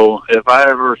 Yeah. So if I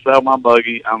ever sell my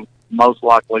buggy, I'm most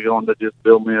likely going to just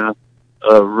build me a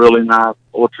really nice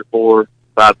Ultra 4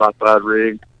 side-by-side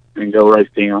rig and go race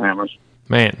Keno hammers.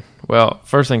 Man, well,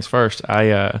 first things first.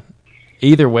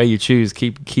 Either way you choose,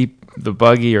 keep the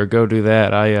buggy or go do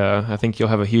that. I think you'll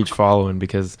have a huge following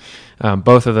because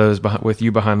both of those with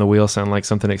you behind the wheel sound like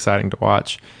something exciting to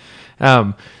watch.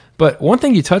 But one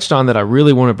thing you touched on that I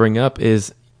really want to bring up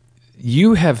is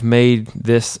you have made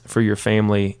this for your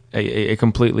family a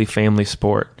completely family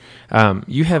sport.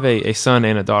 You have a son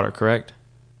and a daughter, correct?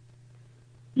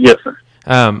 Yes, sir.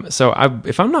 So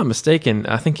if I'm not mistaken,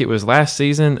 I think it was last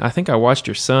season, I think I watched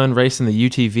your son race in the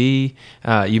UTV.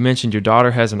 You mentioned your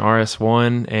daughter has an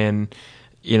RS1, and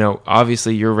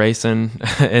obviously you're racing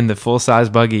in the full-size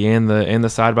buggy and the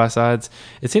side-by-sides.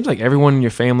 It seems like everyone in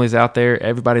your family's out there,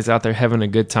 everybody's out there having a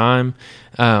good time.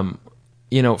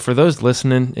 For those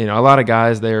listening, a lot of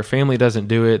guys, their family doesn't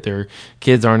do it, their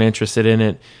kids aren't interested in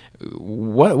it.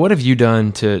 What have you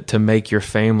done to make your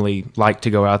family like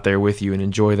to go out there with you and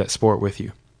enjoy that sport with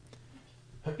you?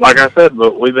 Like I said,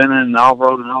 but we've been in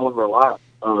off-roading all of our life.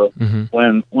 Mm-hmm.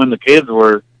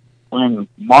 When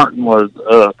Martin was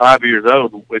 5 years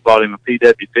old, we bought him a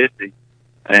PW50,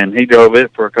 and he drove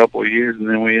it for a couple of years, and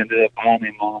then we ended up buying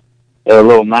him a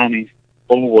little 90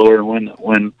 four-wheeler.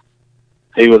 When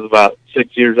he was about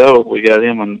 6 years old, we got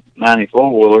him a 90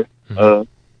 four-wheeler mm-hmm.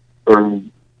 for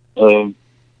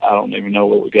I don't even know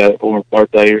what we got it for, her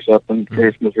birthday or something,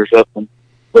 Christmas or something.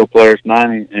 Little player's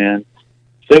 90, and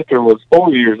sister was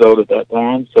 4 years old at that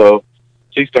time, so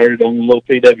she started on the little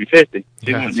PW50.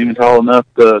 She wasn't even tall enough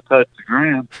to touch the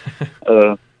ground.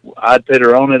 I'd put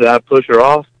her on it, I'd push her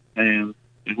off, and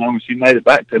as long as she made it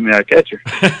back to me, I'd catch her.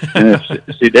 And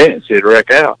if she didn't, she'd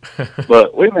wreck out.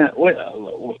 But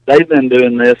they've been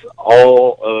doing this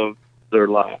all of their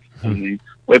life. I mean,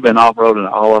 we've been off-roading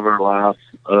all of our lives.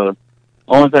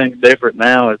 Only thing different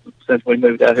now is since we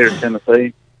moved out here to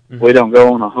Tennessee, we don't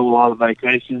go on a whole lot of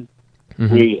vacation.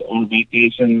 We on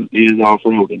vacation is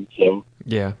off-roading. So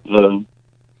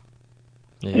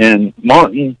and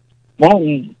Martin,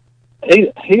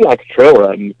 he likes trail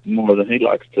riding more than he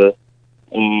likes to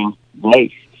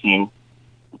race.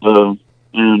 So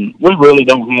and we really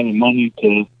don't have the money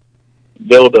to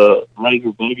build a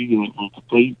razor buggy that will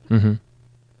complete.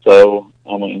 So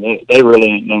I mean, they really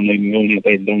ain't no need in doing it.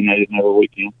 They donate it every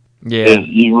weekend. Yeah,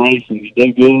 you race and you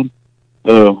do good.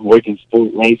 We can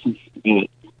support racing.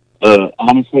 But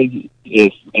honestly,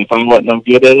 if I wasn't no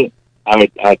good at it,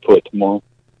 I'd quit tomorrow.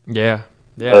 Yeah.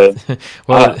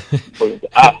 Well,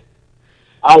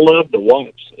 I love to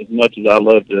watch as much as I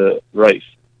love to race.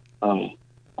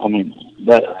 I mean,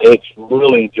 that it's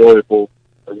really enjoyable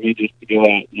for me just to go out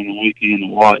on the weekend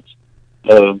and watch.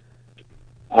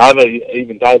 I've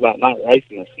even thought about not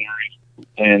racing a series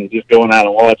and just going out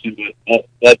and watching, but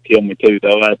that'd kill me too,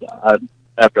 though.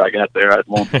 After I got there, I'd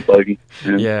want the buggy.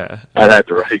 Yeah, I'd have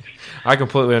to race. I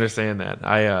completely understand that.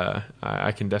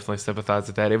 I can definitely sympathize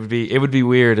with that. It would be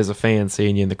weird as a fan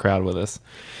seeing you in the crowd with us.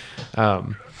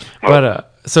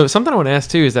 So something I want to ask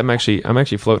too is I'm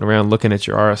actually floating around looking at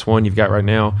your RS1 you've got right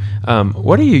now.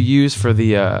 What do you use for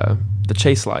the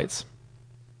chase lights?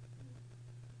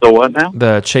 The what now?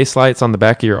 The chase lights on the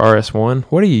back of your RS1.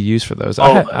 What do you use for those?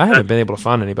 I haven't been able to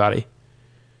find anybody.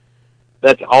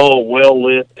 That's all well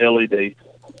lit LED.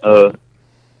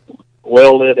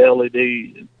 Well lit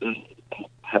LED.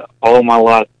 All my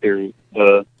lights period.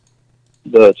 The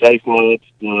chase lights,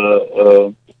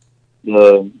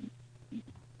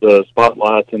 the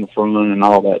spotlights in the front and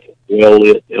all that. Well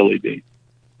lit LED.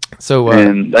 So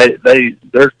and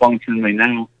they're sponsoring me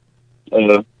now.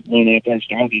 When I first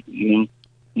started,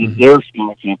 they're a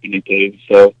small company too,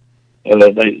 so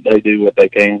they do what they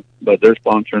can. But they're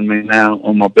sponsoring me now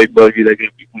on my big buggy. They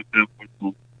get me hooked up with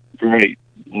some great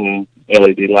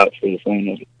LED lights for the front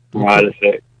of it. Bright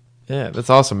effect. Yeah, that's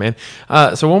awesome, man.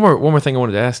 So one more thing I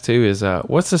wanted to ask too is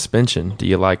what suspension do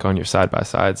you like on your side by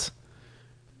sides?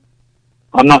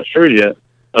 I'm not sure yet.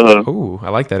 Ooh, I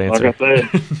like that answer. Like I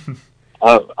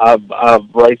said, I've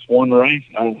raced one race.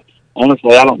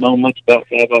 Honestly, I don't know much about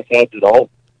side by sides at all.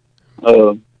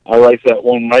 I raced that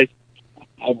one race.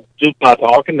 Just by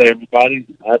talking to everybody,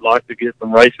 I'd like to get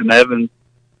some racing Evans,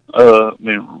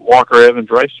 Walker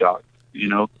Evans race shocks.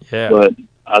 Yeah. But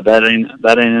that ain't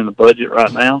in the budget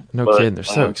right now. No kidding, they're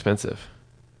so expensive.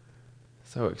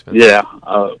 So expensive. Yeah.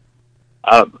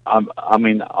 I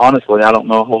mean, honestly, I don't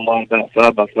know a whole lot about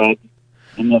side by side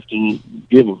enough to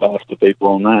give advice to people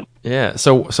on that. Yeah.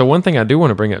 So one thing I do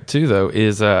want to bring up too, though,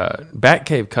 is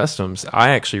Batcave Customs.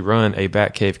 I actually run a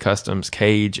Batcave Customs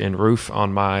cage and roof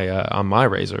on my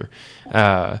Razor,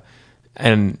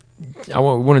 and I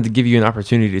wanted to give you an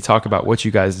opportunity to talk about what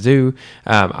you guys do.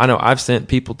 I know I've sent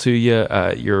people to you.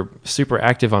 You're super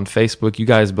active on Facebook. You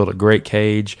guys built a great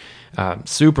cage,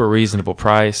 super reasonable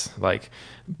price. Like,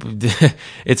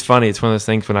 it's funny. It's one of those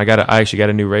things when I actually got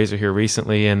a new Razor here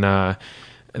recently, and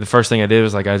the first thing I did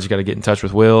was I just got to get in touch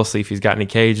with Will, see if he's got any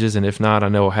cages, and if not, I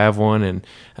know he'll have one. And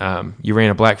you ran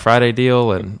a Black Friday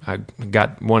deal, and I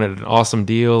got one at an awesome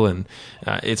deal, and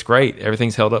it's great.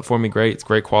 Everything's held up for me great. It's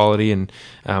great quality and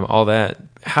all that.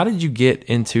 How did you get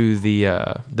into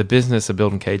the business of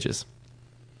building cages?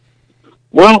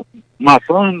 Well, my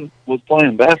son was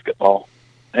playing basketball,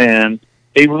 and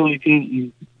he really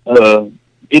couldn't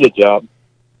get a job,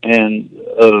 and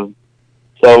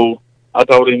so I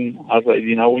told him, I said,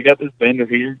 we got this vendor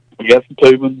here. We got some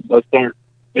tubing. Let's start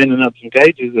bending up some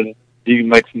cages, and you can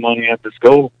make some money after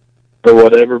school or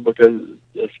whatever, because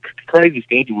it's a crazy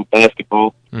schedule with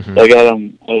basketball. Mm-hmm. They got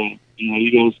them,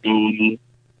 you go to school, and then,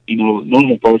 a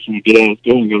normal person would get out of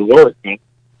school and go to work. But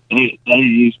they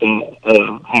used to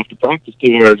have to practice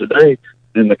 2 hours a day,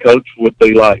 and the coach would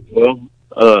be like, well,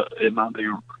 it might be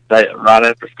right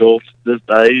after school this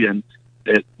day, and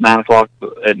at 9 o'clock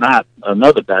at night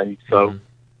another day. So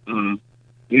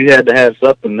we had to have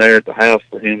something there at the house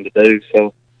for him to do.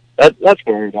 So that's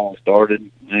where it all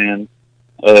started. And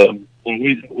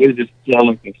we were just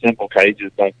selling some simple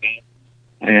cages back then,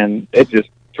 and it just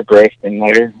progressed from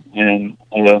there. And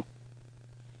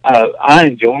I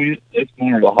enjoy it. It's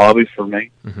more of a hobby for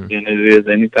me Mm-hmm. than it is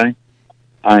anything.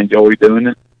 I enjoy doing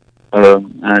it,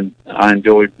 and I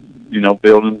enjoy,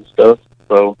 building stuff.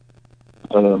 So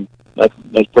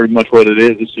that's pretty much what it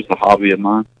is. It's just a hobby of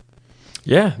mine.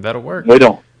 Yeah, that'll work. We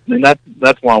don't, and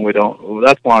that's why we don't.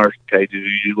 That's why our cages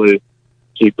are usually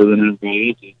cheaper than everybody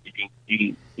else's, because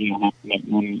you don't have to make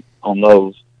money on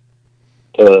those.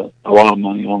 A lot of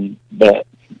money on that.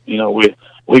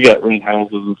 We got rent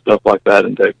houses and stuff like that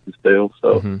in Texas still,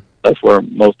 so Mm-hmm. that's where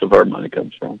most of our money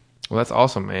comes from. Well, that's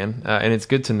awesome, man. And it's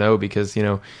good to know because,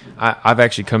 I've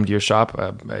actually come to your shop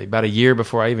about a year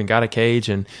before I even got a cage.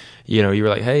 And, you were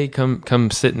like, hey,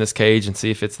 come sit in this cage and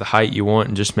see if it's the height you want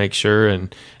and just make sure.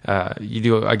 And you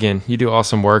do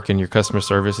awesome work and your customer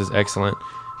service is excellent.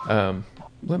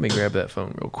 Let me grab that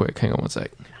phone real quick. Hang on one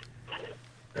sec.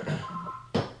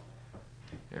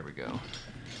 There we go.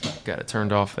 Got it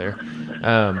turned off there.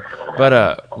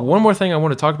 But one more thing I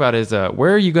want to talk about is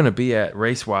where are you going to be at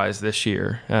race-wise this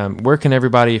year? Where can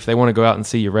everybody, if they want to go out and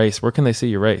see you race, where can they see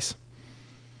you race?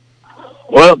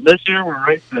 Well, this year we're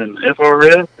racing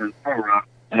FRS and Pro Rock.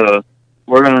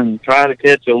 We're going to try to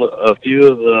catch a few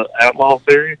of the Outlaw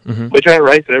series. Mm-hmm. We try to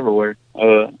race everywhere.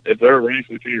 If they're a race,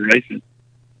 we try to racing.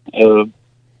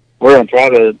 We're going to try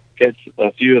to catch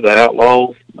a few of the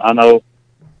Outlaws. I know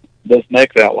this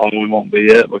next Outlaw we won't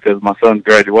be at because my son's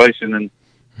graduation, and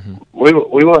mm-hmm.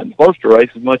 we wasn't supposed to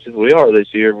race as much as we are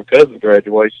this year because of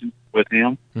graduation with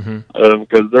him. Mm-hmm.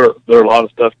 Because there are a lot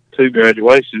of stuff to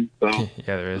graduation, so Yeah,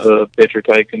 there is. picture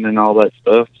taking and all that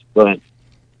stuff. But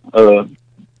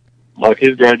like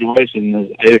his graduation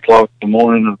is 8:00 in the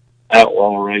morning of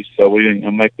Outlaw race, so we ain't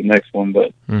gonna make the next one.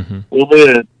 But Mm-hmm. we'll be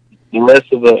at the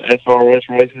rest of the SRS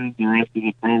races, the rest of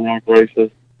the Pro Rock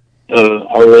races.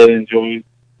 I really enjoy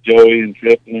Joey and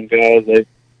Tripp and them guys.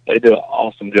 They do an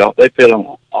awesome job. They put on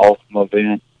an awesome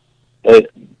event.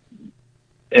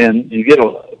 And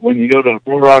when you go to a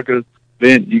Pro Rock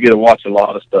event, you get to watch a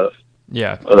lot of stuff.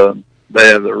 Yeah. They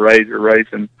have the Razor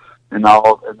racing and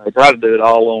all, and they try to do it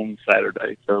all on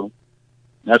Saturday. So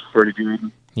that's pretty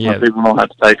good. Yeah. People don't have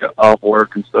to take off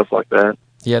work and stuff like that.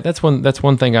 Yeah, that's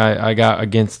one thing I got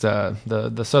against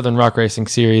the Southern Rock Racing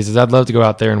Series is I'd love to go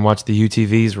out there and watch the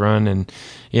UTVs run, and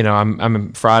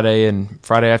I'm Friday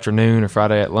afternoon or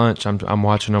Friday at lunch I'm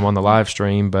watching them on the live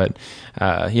stream, but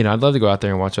I'd love to go out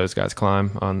there and watch those guys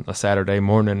climb on a Saturday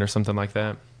morning or something like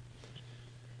that.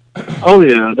 Oh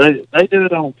yeah, they do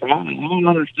it on Friday. I don't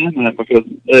understand that because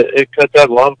it cuts out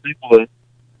a lot of people that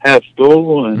have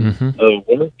school and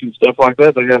Mm-hmm. work and stuff like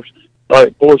that. They have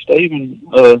like poor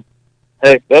Steven.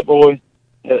 Heck, that boy,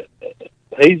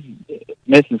 he's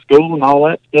missing school and all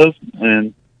that stuff,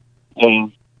 and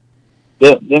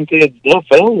them kids, they'll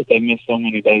fail if they miss so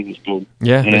many days of school.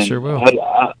 Yeah, and they sure will.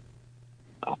 I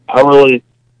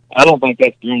don't think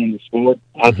that's doing the sport.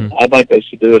 Mm-hmm. I think they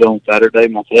should do it on Saturday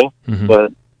myself, Mm-hmm.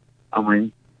 but I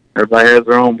mean, everybody has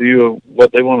their own view of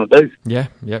what they want to do. Yeah,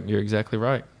 yep, you're exactly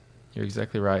right. You're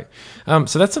exactly right.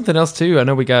 So that's something else too. I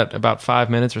know we got about 5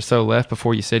 minutes or so left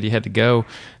before you said you had to go.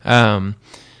 How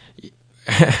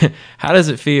does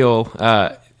it feel?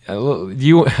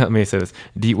 Let me say this.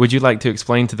 Would you like to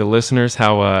explain to the listeners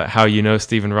how you know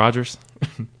Steven Rogers?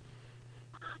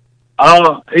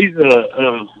 He's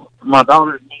my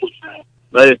daughter's boyfriend.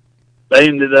 They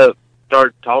ended up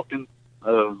started talking.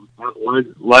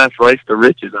 Last race to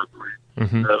Riches, I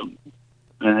believe. Mm-hmm.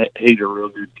 And he's a real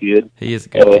good kid. He is a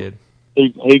good kid.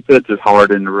 He puts his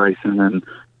heart into racing, and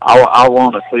I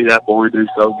want to see that boy do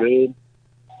so good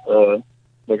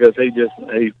because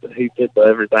he puts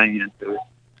everything into it.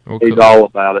 Well, He's cool. all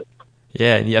about it.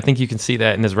 Yeah, I think you can see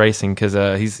that in his racing because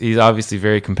he's obviously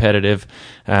very competitive.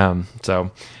 And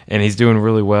he's doing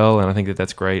really well, and I think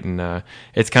that's great. And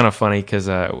it's kind of funny because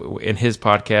in his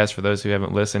podcast, for those who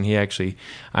haven't listened, I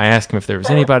asked him if there was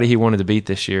anybody he wanted to beat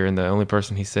this year, and the only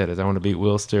person he said is, "I want to beat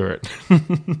Will Stewart."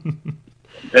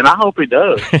 And I hope he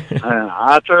does.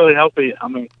 I truly hope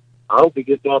I hope he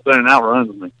gets out there and outruns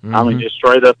me. Mm-hmm. I mean, just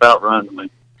straight up outruns me.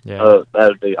 Yeah.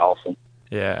 That'd be awesome.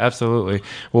 Yeah, absolutely.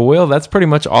 Well, Will, that's pretty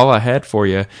much all I had for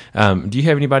you. Do you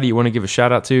have anybody you want to give a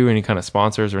shout out to, any kind of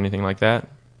sponsors or anything like that?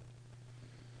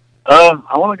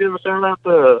 I want to give a shout out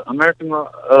to American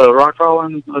Rock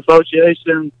Crawling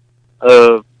Association,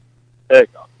 heck,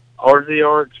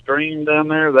 RZR Extreme down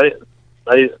there. They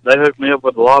hooked me up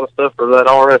with a lot of stuff for that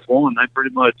RS1. They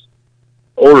pretty much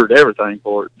ordered everything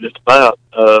for it, just about.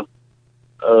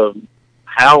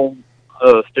 How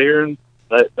steering.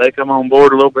 They come on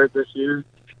board a little bit this year.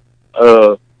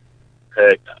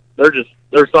 Heck,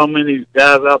 there's so many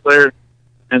guys out there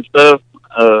and stuff.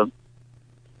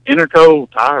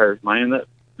 Interco tires, man.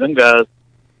 Them guys,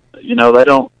 they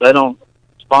don't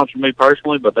sponsor me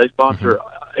personally, but they sponsor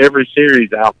every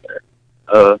series out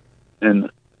there. And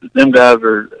them guys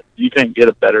you can't get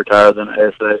a better tire than an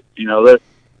SX. You know, there's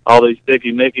all these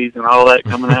sticky Mickeys and all that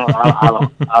coming out.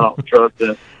 I don't trust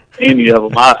any of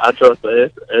them. I trust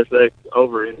the SX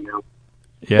over any of them.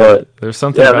 Yeah, but, there's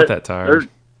something about that tire.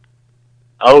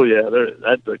 Oh yeah,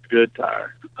 that's a good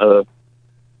tire.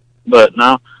 But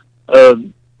now, I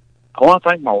want to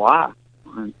thank my wife.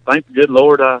 And thank the good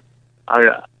Lord, I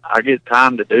get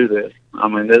time to do this. I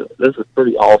mean, this is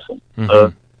pretty awesome.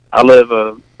 I live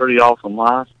a pretty awesome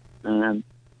life, and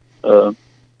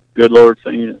good Lord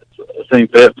seen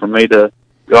fit for me to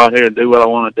go out here and do what I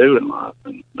want to do in life,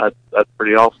 and that's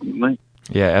pretty awesome to me.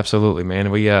 Yeah, absolutely,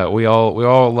 man. We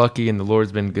all lucky, and the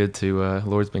Lord's been good to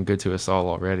us all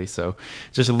already. So,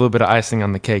 just a little bit of icing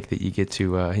on the cake that you get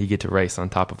to race on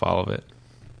top of all of it.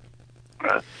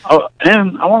 Oh,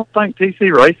 and I want to thank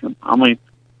TC Racing. I mean,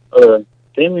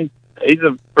 Timmy, he's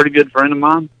a pretty good friend of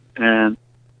mine, and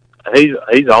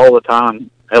he's all the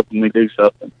time helping me do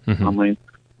something. I mean,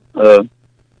 and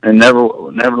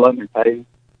never let me pay.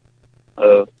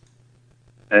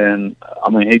 And I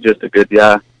mean, he's just a good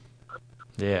guy.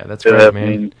 Yeah, that's right,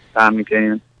 man. Anytime you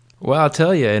can. Well, I'll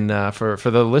tell you, and for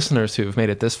the listeners who have made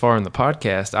it this far in the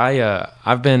podcast,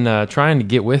 I've been trying to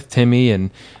get with Timmy, and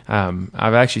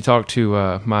I've actually talked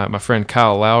to my friend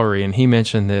Kyle Lowry, and he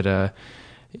mentioned that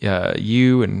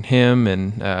you and him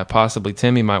and possibly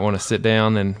Timmy might want to sit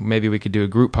down, and maybe we could do a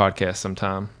group podcast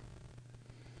sometime.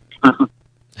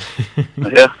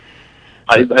 Yeah,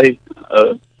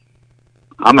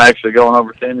 I'm actually going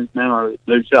over to Timmy's now, our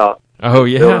new shop. Oh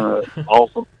yeah,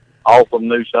 awesome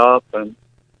new shop, and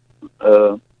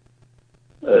I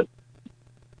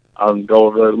can go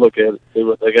over there and look at it, see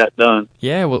what they got done.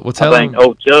 Yeah, we'll tell him. I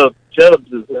think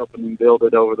Chubbs is helping him build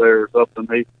it over there or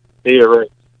something. He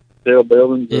erects steel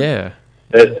buildings. Yeah,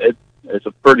 it's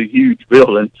a pretty huge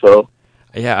building. So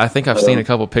yeah, I think I've seen a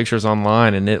couple pictures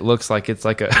online, and it looks like it's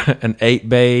like an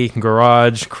 8-bay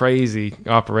garage, crazy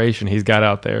operation he's got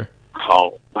out there.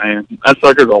 Oh man, that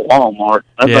sucker's a Walmart.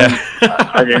 That thing,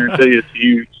 I guarantee it's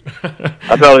huge.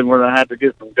 I told him we're gonna have to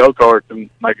get some go-karts and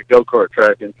make a go-kart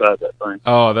track inside that thing.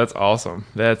 Oh, that's awesome.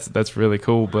 That's really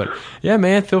cool. But yeah,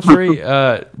 man, feel free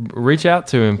reach out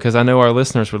to him, because I know our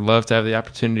listeners would love to have the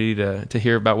opportunity to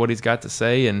hear about what he's got to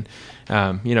say. And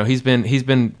you know, he's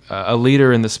been a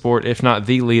leader in the sport, if not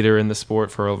the leader in the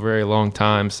sport, for a very long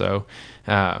time. So.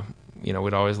 You know,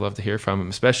 we'd always love to hear from him,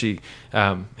 especially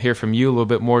hear from you a little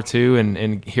bit more too,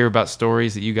 and hear about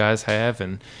stories that you guys have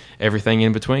and everything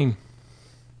in between.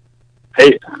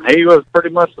 He was pretty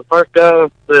much the first guy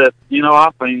that, you know,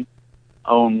 I've seen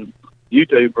on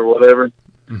YouTube or whatever.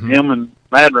 Him and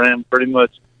Mad Ram pretty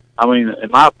much, I mean,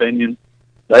 in my opinion,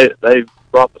 they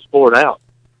brought the sport out.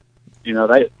 You know,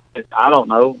 I don't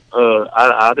know.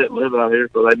 I didn't live out here,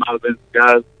 so they might have been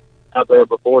guys out there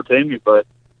before Timmy, but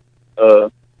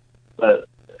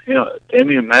you know,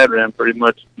 Timmy and Mad Ram pretty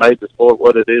much made the sport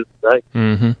what it is today,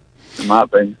 in my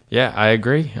opinion. Yeah, I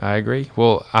agree.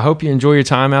 Well, I hope you enjoy your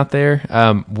time out there.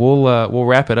 We'll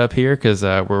wrap it up here, because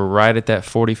we're right at that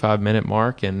 45-minute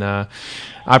mark, and I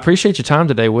appreciate your time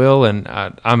today, Will, and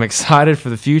I'm excited for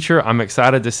the future. I'm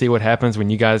excited to see what happens when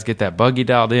you guys get that buggy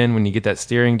dialed in, when you get that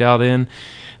steering dialed in.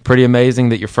 Pretty amazing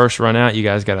that your first run out, you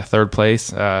guys got a third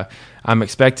place. I'm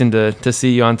expecting to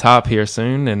see you on top here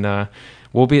soon, and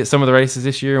we'll be at some of the races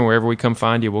this year, and wherever we come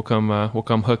find you, we'll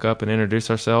come hook up and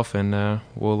introduce ourselves, and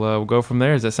we'll go from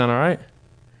there. Does that sound all right?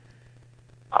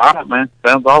 All right, man.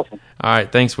 Sounds awesome. All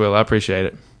right. Thanks, Will. I appreciate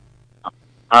it. All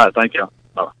right. Thank you.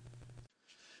 Bye.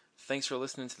 Thanks for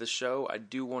listening to the show. I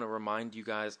do want to remind you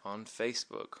guys on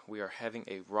Facebook, we are having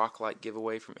a rock light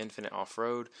giveaway from Infinite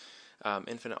Off-Road.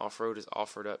 Infinite Off-Road has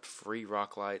offered up free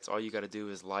rock lights. All you got to do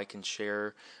is like and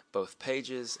share both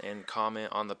pages and comment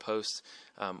on the post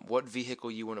what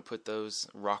vehicle you want to put those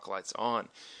rock lights on.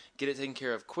 Get it taken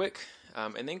care of quick,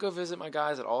 and then go visit my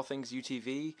guys at All Things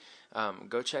UTV.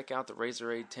 Go check out the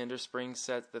Razorade tender spring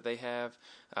set that they have.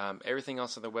 Everything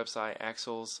else on their website,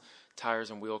 axles, tires,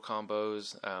 and wheel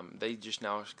combos. They just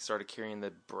now started carrying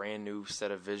the brand new set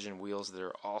of Vision wheels that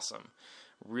are awesome.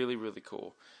 Really, really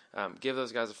cool. Give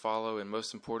those guys a follow, and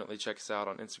most importantly, check us out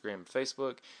on Instagram and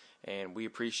Facebook. And we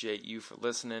appreciate you for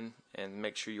listening, and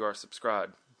make sure you are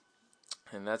subscribed.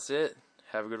 And that's it.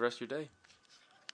 Have a good rest of your day.